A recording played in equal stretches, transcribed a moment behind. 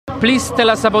please tell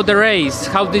us about the race.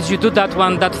 How did you do that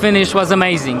one? That finish was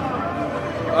amazing. It's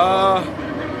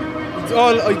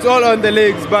all on the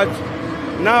legs, but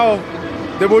now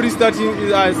the body starts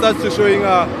to showing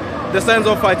the signs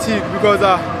of fatigue because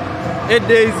 8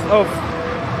 days of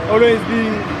always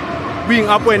being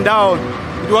up and down,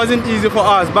 it wasn't easy for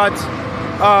us. But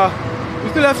we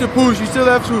still have to push. We still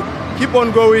have to keep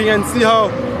on going and see how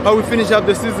we finish up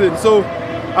the season. So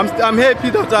I'm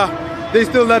happy that there's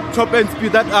still that top end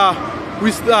speed that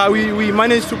we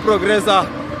managed to progress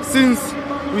since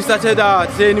we started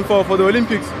training for the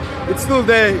Olympics. It's still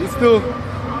there. It's still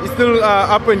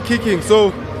up and kicking.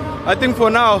 So I think for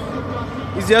now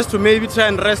it's just to maybe try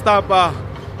and rest up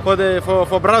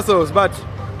for Brussels. But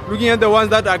looking at the ones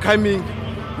that are coming,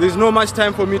 there's no much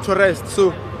time for me to rest.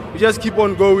 So we just keep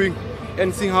on going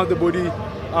and seeing how the body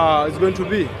is going to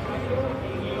be.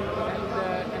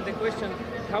 And the question,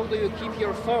 how do you keep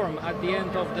your form at the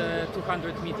end of the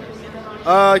 200 meters?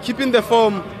 Keeping the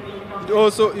form, it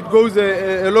goes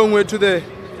a long way from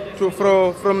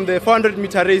the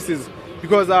 400-meter races,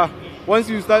 because once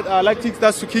you start lactic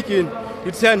starts to kick in,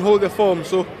 you try and hold the form.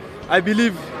 So I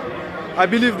believe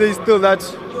there's still that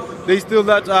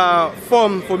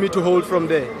form for me to hold from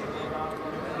there.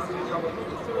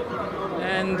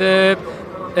 And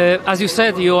as you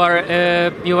said, you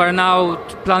are now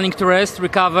planning to rest,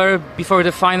 recover before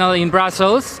the final in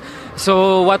Brussels.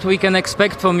 So what we can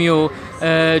expect from you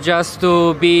just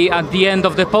to be at the end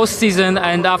of the postseason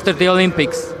and after the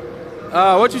Olympics?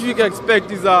 What you can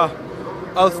expect is I'll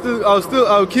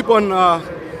keep on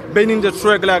bending the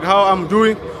track like how I'm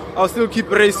doing. I'll still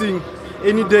keep racing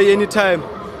any day, any time.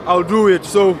 I'll do it.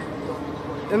 So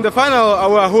in the final, I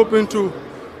was hoping to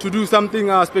do something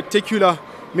spectacular,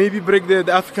 maybe break the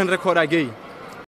African record again.